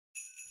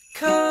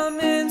Come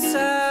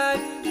inside,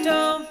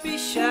 don't be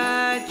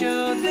shy.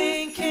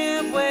 Jolene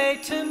can't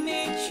wait to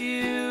meet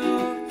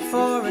you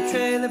for a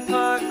trailer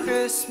park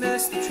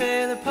Christmas the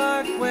trailer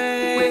park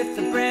way, with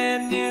a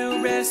brand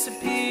new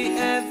recipe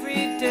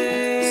every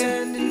day.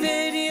 Sending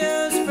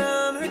videos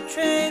from her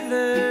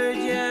trailer.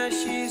 Yeah,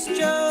 she's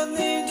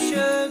Jolene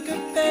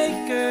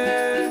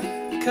Sugarbaker.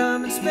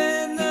 Come and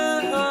spend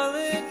the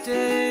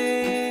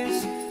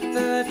holidays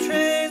the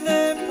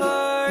trailer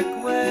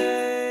park way.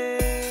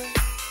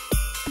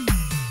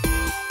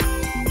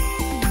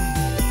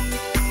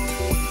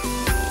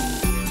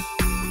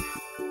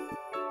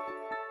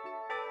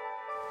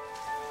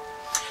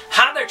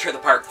 Hi there, Trailer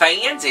Park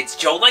fans. It's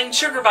Jolene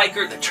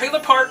Sugarbaker, the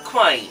Trailer Park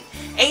Queen,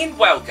 and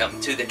welcome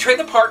to the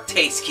Trailer Park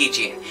Taste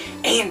Kitchen,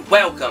 and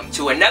welcome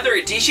to another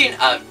edition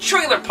of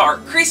Trailer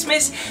Park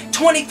Christmas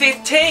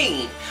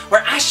 2015,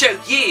 where I show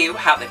you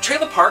how the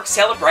Trailer Park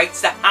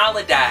celebrates the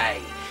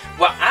holiday.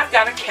 Well, I've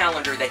got a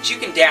calendar that you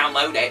can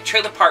download at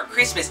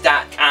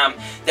trailerparkchristmas.com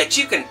that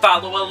you can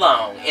follow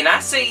along. And I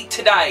see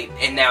today,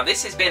 and now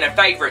this has been a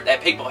favorite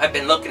that people have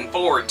been looking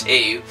forward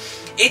to,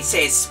 it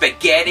says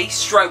Spaghetti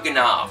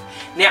Stroganoff.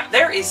 Now,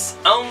 there is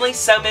only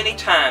so many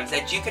times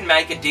that you can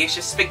make a dish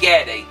of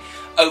spaghetti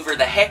over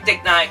the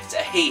hectic nights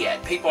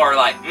ahead. People are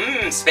like,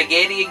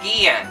 spaghetti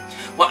again.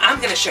 Well, I'm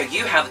going to show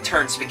you how to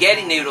turn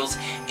spaghetti noodles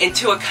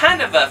into a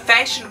kind of a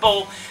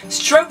fashionable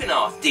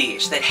stroganoff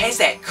dish that has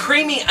that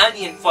creamy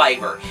onion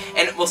flavor,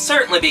 and it will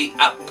certainly be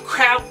a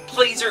crowd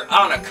pleaser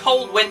on a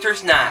cold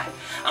winter's night.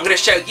 I'm going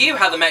to show you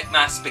how to make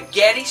my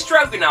spaghetti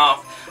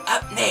stroganoff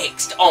up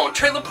next on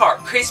Trailer Park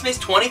Christmas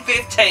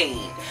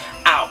 2015.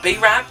 I'll be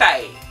right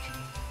back.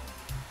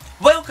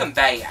 Welcome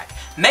back.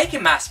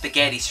 Making my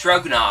spaghetti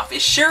stroganoff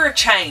is sure a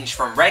change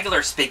from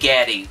regular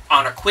spaghetti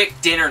on a quick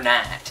dinner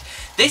night.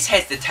 This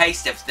has the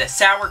taste of the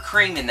sour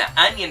cream and the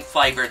onion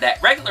flavor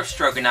that regular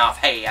stroganoff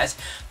has,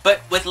 but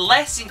with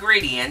less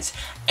ingredients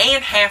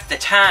and half the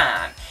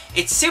time.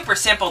 It's super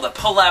simple to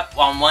pull up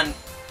on one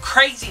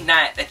crazy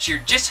night that you're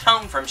just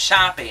home from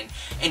shopping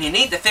and you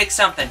need to fix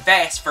something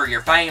fast for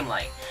your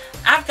family.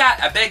 I've got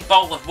a big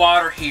bowl of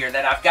water here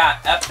that I've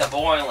got up to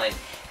boiling,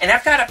 and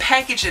I've got a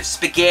package of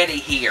spaghetti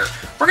here.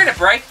 We're going to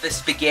break the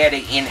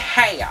spaghetti in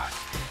half.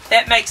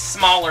 That makes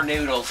smaller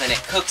noodles and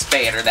it cooks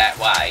better that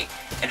way.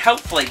 And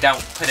hopefully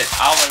don't put it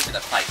all over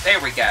the plate.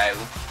 There we go.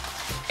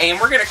 And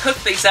we're going to cook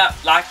these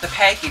up like the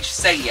package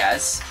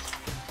says.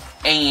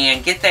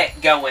 And get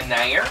that going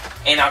there.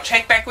 And I'll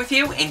check back with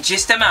you in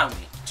just a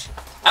moment.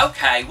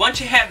 Okay,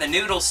 once you have the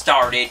noodles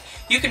started,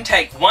 you can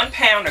take 1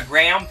 pound of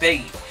ground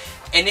beef.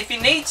 And if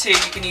you need to,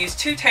 you can use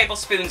 2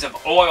 tablespoons of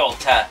oil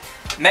to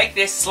make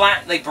this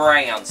slightly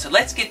brown. So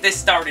let's get this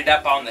started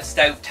up on the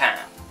stove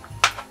time.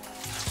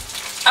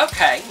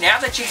 Okay, now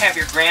that you have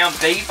your ground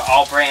beef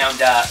all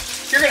browned up,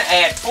 you're going to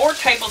add 4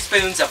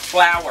 tablespoons of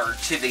flour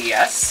to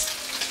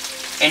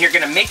this. And you're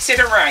going to mix it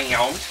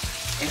around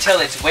until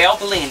it's well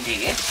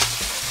blended.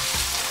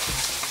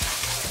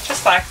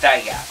 Just like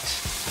that.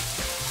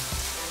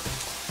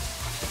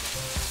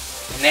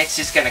 And that's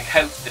just going to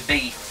coat the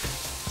beef.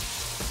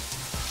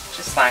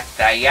 Just like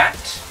that.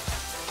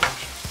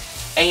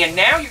 And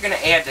now you're going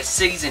to add the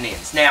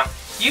seasonings. Now,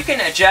 you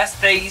can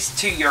adjust these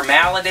to your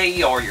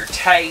malady or your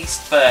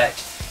taste, but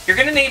you're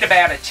going to need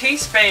about a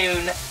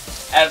teaspoon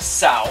of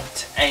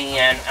salt,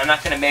 and I'm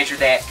not going to measure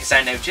that because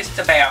I know just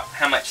about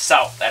how much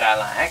salt that I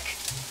like.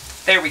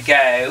 There we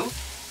go.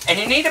 And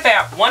you need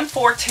about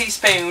 1/4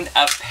 teaspoon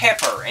of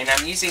pepper, and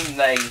I'm using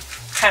the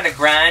kind of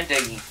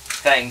grindy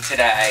thing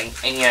today,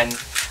 and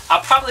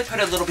I'll probably put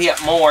a little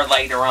bit more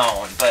later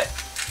on, but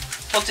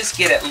we'll just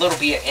get a little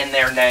bit in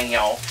there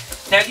now.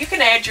 Now you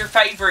can add your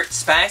favorite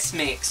spice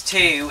mix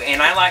too,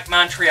 and I like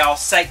Montreal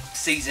steak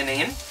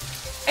seasoning,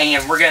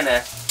 and we're going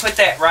to put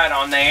that right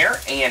on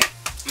there, and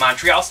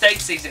Montreal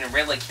steak seasoning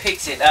really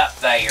picks it up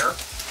there.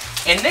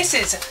 And this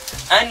is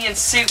onion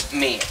soup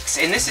mix,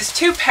 and this is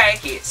 2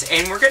 packets,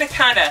 and we're going to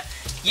kind of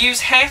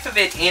use half of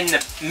it in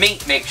the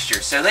meat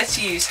mixture. So let's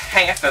use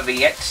half of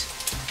it,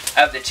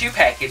 of the 2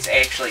 packets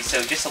actually,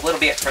 so just a little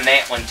bit from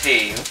that one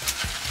too.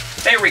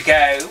 There we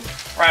go,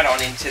 right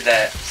on into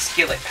the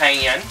skillet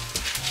pan.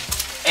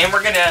 And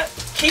we're going to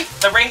keep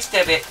the rest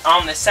of it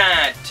on the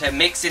side to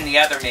mix in the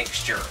other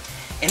mixture.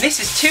 And this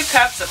is 2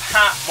 cups of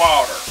hot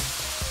water.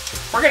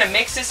 We're going to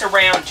mix this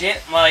around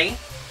gently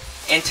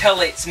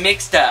until it's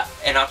mixed up.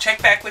 And I'll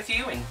check back with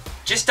you in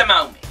just a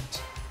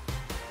moment.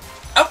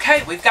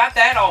 Okay, we've got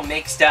that all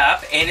mixed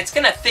up, and it's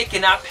going to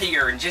thicken up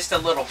here in just a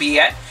little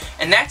bit.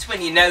 And that's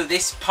when you know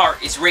this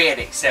part is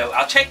ready. So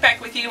I'll check back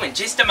with you in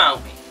just a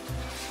moment.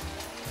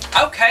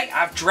 Okay,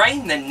 I've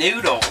drained the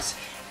noodles,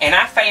 and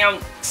I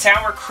found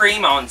sour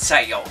cream on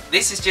sale.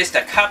 This is just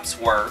a cup's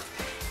worth,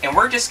 and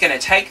we're just going to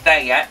take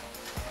that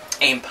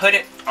and put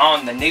it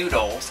on the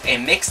noodles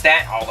and mix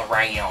that all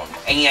around.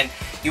 And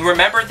you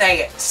remember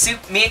that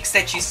soup mix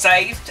that you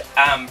saved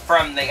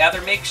from the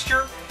other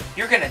mixture?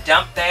 You're going to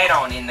dump that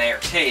on in there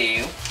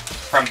too,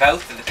 from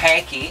both of the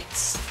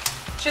packets,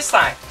 just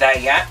like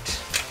that.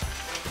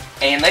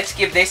 And let's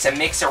give this a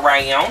mix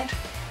around,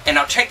 and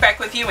I'll check back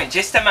with you in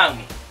just a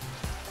moment.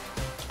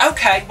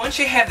 Okay, once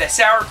you have the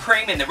sour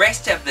cream and the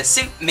rest of the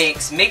soup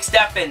mix mixed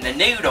up in the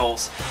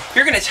noodles,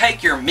 you're going to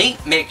take your meat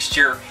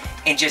mixture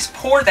and just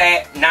pour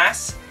that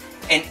nice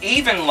and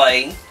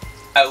evenly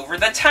over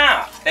the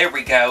top. There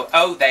we go.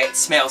 Oh, that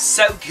smells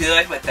so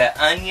good with the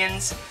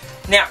onions.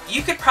 Now,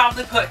 you could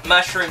probably put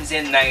mushrooms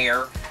in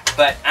there,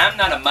 but I'm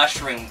not a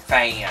mushroom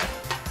fan.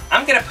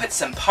 I'm going to put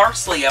some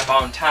parsley up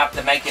on top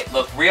to make it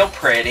look real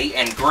pretty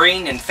and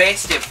green and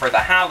festive for the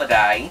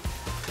holiday.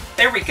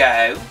 There we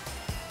go.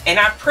 And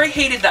I've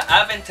preheated the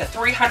oven to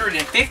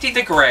 350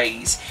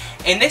 degrees,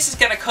 and this is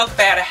going to cook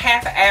about a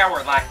half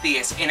hour like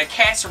this in a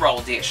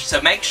casserole dish.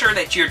 So make sure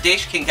that your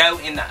dish can go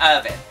in the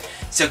oven.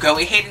 So go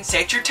ahead and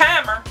set your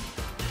timer.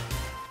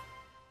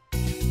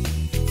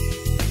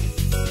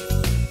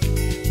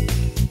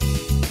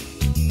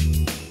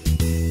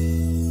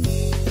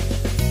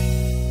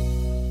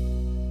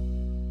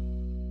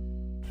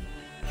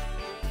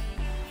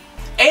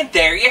 And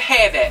there you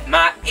have it,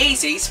 my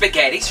easy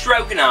spaghetti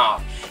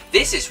stroganoff.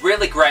 This is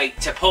really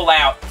great to pull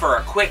out for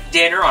a quick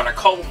dinner on a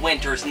cold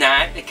winter's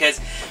night because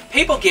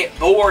people get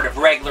bored of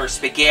regular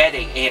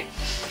spaghetti and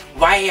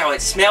wow,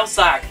 it smells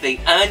like the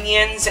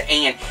onions,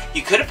 and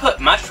you could have put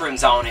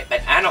mushrooms on it,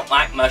 but I don't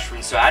like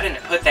mushrooms, so I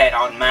didn't put that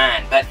on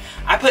mine. But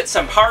I put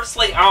some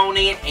parsley on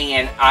it,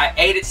 and I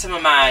added some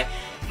of my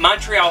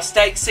Montreal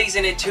steak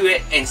seasoning to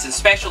it and some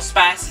special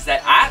spices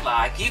that I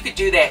like. You could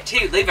do that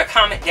too. Leave a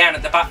comment down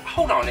at the bottom.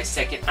 Hold on a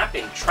second. I've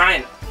been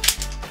trying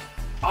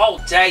all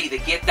day to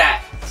get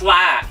that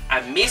fly.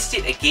 I missed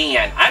it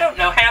again. I don't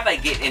know how they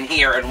get in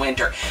here in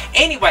winter.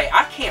 Anyway,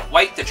 I can't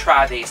wait to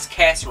try this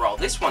casserole.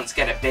 This one's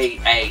going to be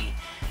a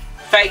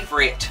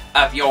favorite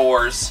of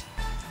yours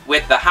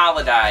with the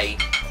holiday.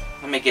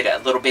 Let me get a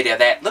little bit of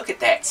that. Look at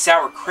that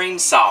sour cream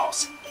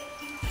sauce.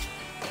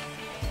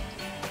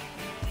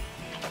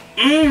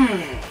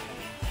 Mmm.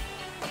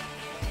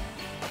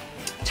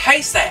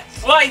 Taste that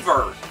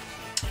flavor.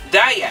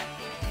 That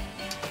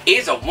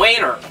is a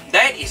winner.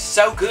 That is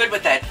so good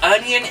with that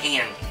onion,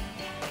 and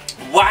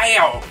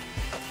wow,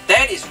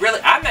 that is really,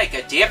 I make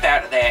a dip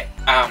out of that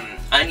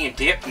onion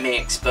dip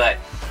mix, but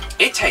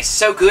it tastes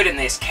so good in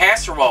this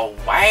casserole.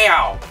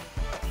 Wow.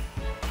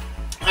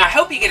 I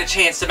hope you get a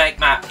chance to make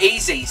my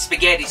easy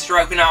spaghetti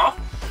stroganoff,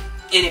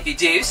 and if you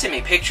do, send me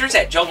pictures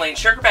at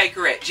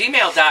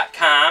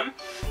jolenesugarbaker@gmail.com.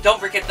 Don't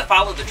forget to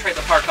follow the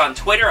Trailer Park on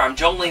Twitter. I'm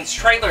Jolene's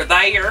Trailer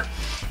there.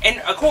 And,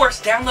 of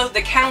course, download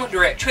the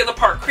calendar at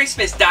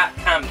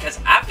trailerparkchristmas.com because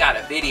I've got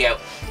a video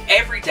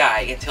every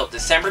day until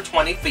December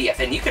 25th,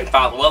 and you can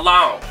follow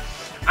along.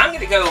 I'm going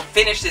to go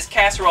finish this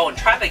casserole and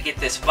try to get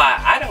this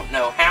fly. I don't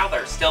know how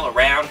they're still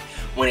around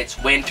when it's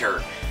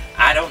winter.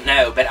 I don't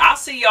know, but I'll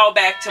see y'all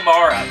back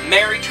tomorrow.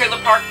 Merry Trailer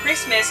Park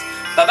Christmas.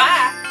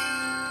 Bye-bye.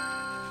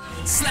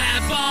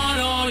 Slap on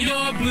all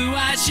your blue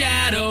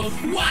eyeshadow.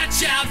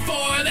 Watch out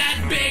for that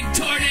big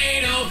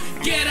tornado.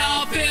 Get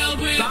all filled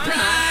with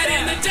pride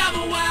in the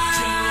double wide.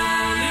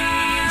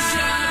 Jolene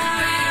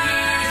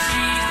Sugarbaker,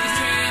 she's the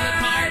trailer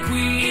park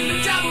queen. In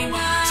the double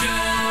wide.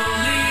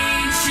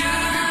 Jolene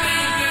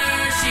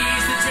Sugarbaker,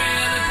 she's the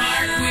trailer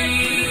park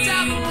queen. In the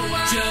double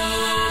wide.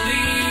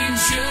 Jolene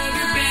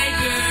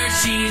Sugarbaker,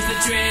 she's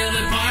the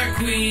trailer park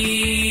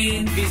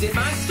queen. Visit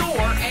my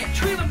store at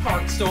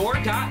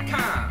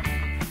trailerparkstore.com.